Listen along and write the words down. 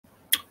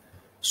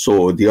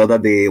So the other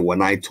day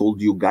when I told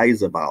you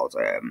guys about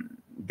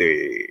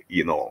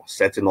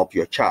setting up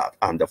your chart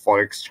and the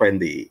Forex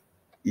Trendy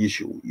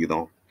issue,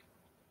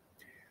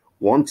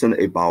 one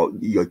thing about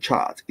your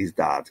chart is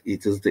that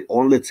it is the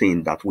only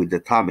thing that will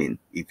determine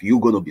if you're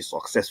going to be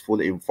successful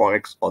in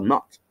Forex or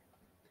not,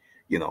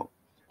 you know.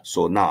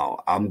 So now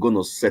I'm going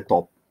to set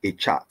up a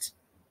chart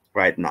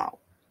right now.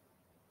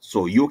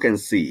 So you can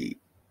see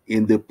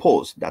in the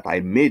post that I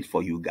made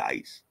for you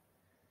guys,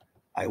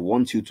 I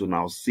want you to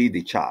now see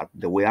the chart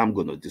the way I'm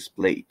going to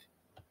display it.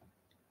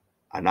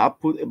 And I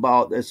put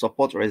about a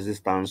support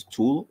resistance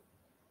tool,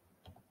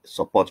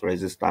 support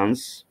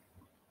resistance.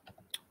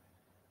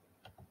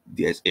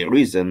 There's a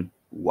reason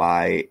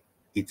why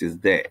it is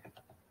there.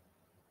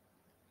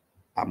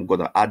 I'm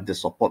going to add the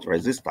support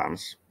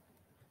resistance.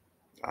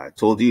 I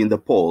told you in the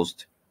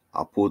post,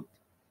 I put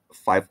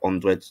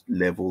 500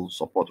 level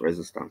support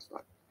resistance.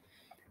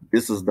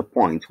 This is the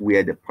point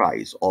where the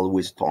price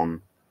always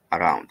turn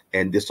around.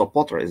 And the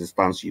support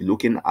resistance you're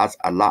looking at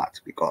a lot,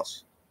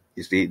 because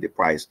you see the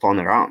price turn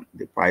around,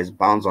 the price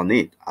bounce on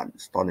it and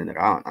it's turning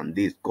around and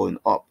this going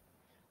up,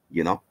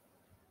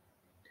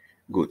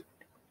 Good.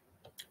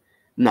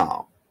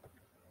 Now,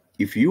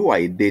 if you are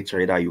a day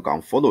trader, you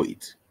can follow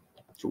it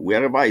to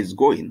wherever it's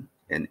going.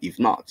 And if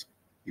not,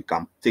 you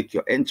can take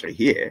your entry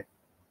here.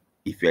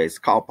 If you're a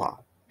scalper,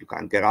 you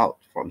can get out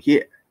from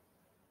here.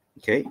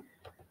 Okay.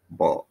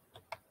 But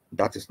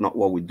that is not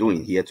what we're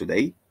doing here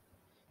today.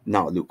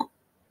 Now, look.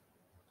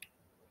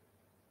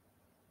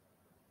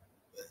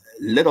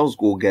 Let us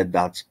go get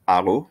that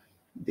arrow.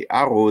 The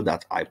arrow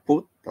that I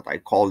put, that I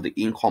call the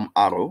income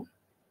arrow.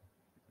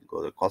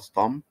 Go to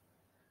custom.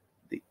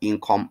 The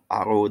income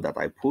arrow that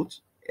I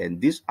put.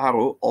 And this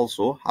arrow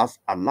also has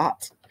a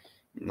lot.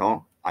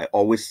 I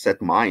always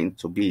set mine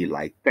to be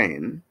like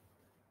 10.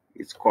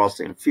 It's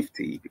crossing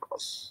 50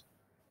 because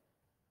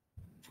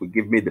it will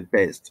give me the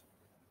best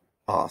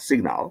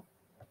signal.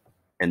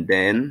 And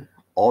then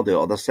all the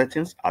other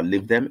settings, I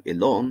leave them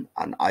alone.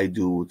 And I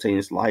do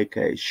things like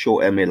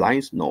show MA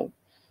lines. No.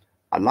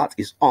 Alert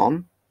is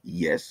on.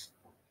 Yes.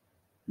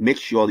 Make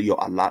sure your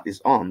alert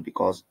is on,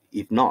 because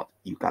if not,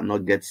 you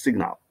cannot get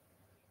signal.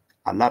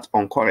 Alert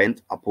on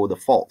current, I put the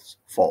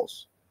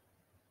false.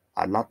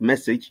 Alert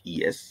message,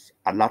 yes.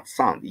 Alert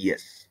sound,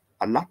 yes.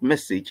 Alert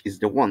message is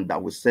the one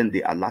that will send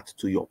the alert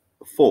to your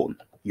phone,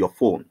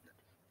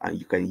 and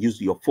you can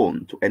use your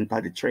phone to enter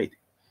the trade.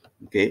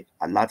 Okay.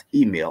 Alert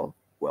email,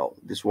 well,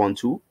 this one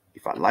too,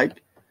 if I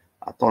like,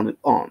 I turn it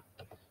on.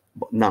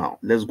 But now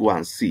let's go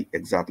and see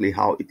exactly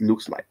how it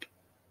looks like.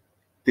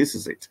 This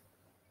is it.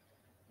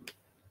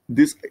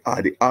 These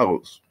are the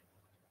arrows.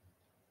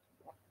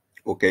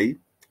 Okay.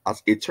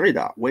 As a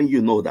trader, when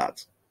you know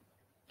that,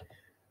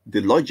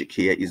 the logic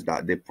here is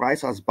that the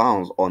price has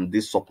bounced on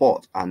this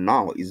support and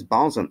now it's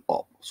bouncing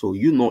up. So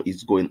you know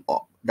it's going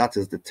up. That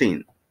is the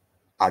thing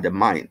at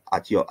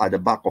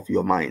the back of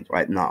your mind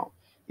right now.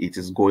 It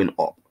is going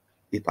up.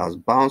 It has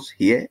bounced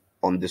here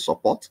on the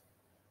support,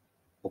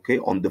 okay,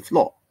 on the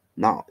floor.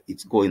 Now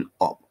it's going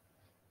up.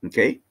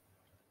 Okay.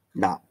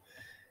 Now,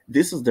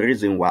 this is the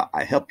reason why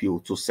I help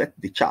you to set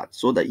the chart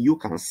so that you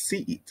can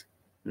see it.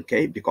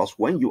 Okay, because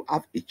when you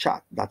have a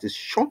chart that is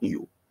showing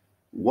you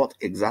what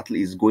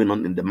exactly is going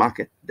on in the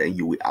market, then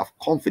you will have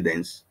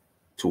confidence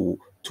to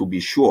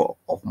be sure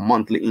of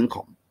monthly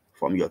income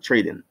from your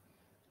trading.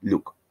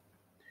 Look,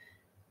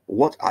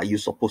 what are you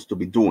supposed to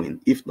be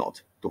doing if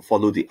not to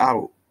follow the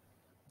arrow,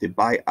 the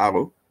buy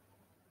arrow,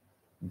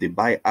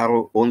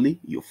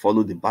 only? You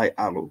follow the buy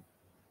arrow.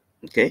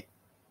 Okay.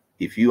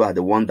 If you are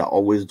the one that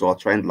always draw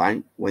trend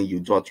line, when you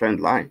draw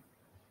trend line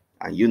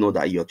and you know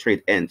that your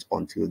trade ends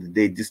until the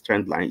day this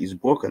trend line is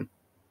broken.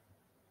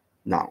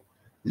 Now,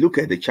 look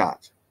at the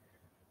chart.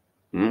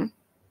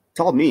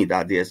 Tell me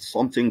that there's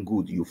something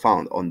good you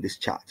found on this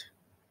chart.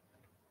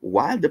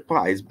 While the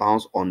price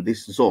bounced on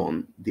this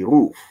zone, the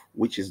roof,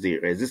 which is the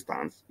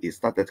resistance, it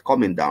started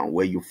coming down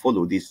where you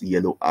follow this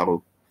yellow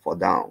arrow for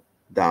down,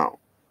 down,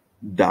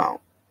 down,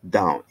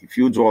 down. If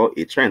you draw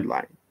a trend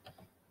line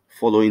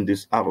following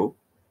this arrow,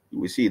 you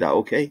will see that,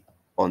 okay,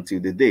 until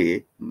the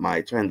day my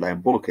trend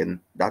line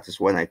broken, that is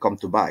when I come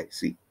to buy.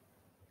 See,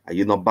 are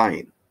you not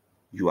buying?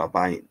 You are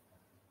buying.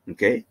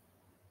 Okay.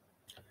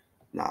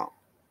 Now,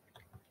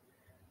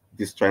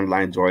 this trend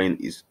line drawing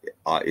is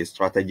a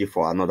strategy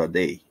for another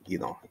day.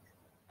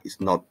 It's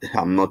not,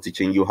 I'm not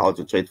teaching you how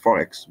to trade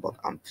Forex, but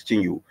I'm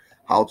teaching you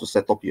how to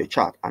set up your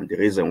chart and the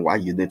reason why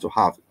you need to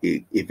have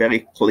a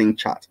very clean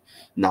chart.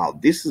 Now,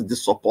 this is the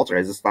support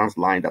resistance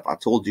line that I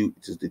told you.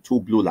 It is the two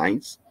blue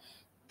lines,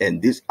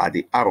 and these are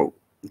the arrow.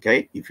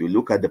 Okay, if you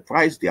look at the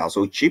price, they are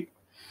so cheap.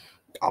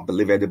 I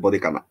believe everybody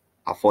can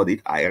afford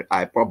it.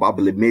 I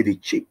probably made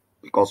it cheap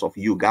because of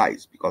you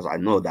guys, because I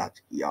know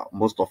that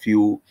most of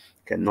you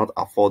cannot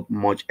afford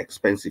much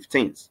expensive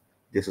things.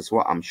 This is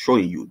why I'm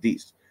showing you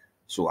this.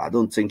 So I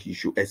don't think you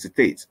should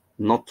hesitate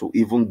not to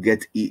even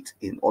get it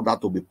in order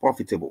to be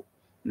profitable.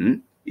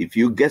 If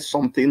you get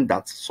something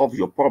that solves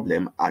your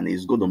problem and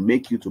is going to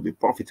make you to be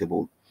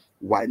profitable,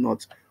 why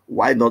not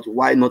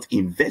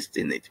invest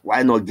in it?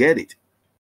 Why not get it?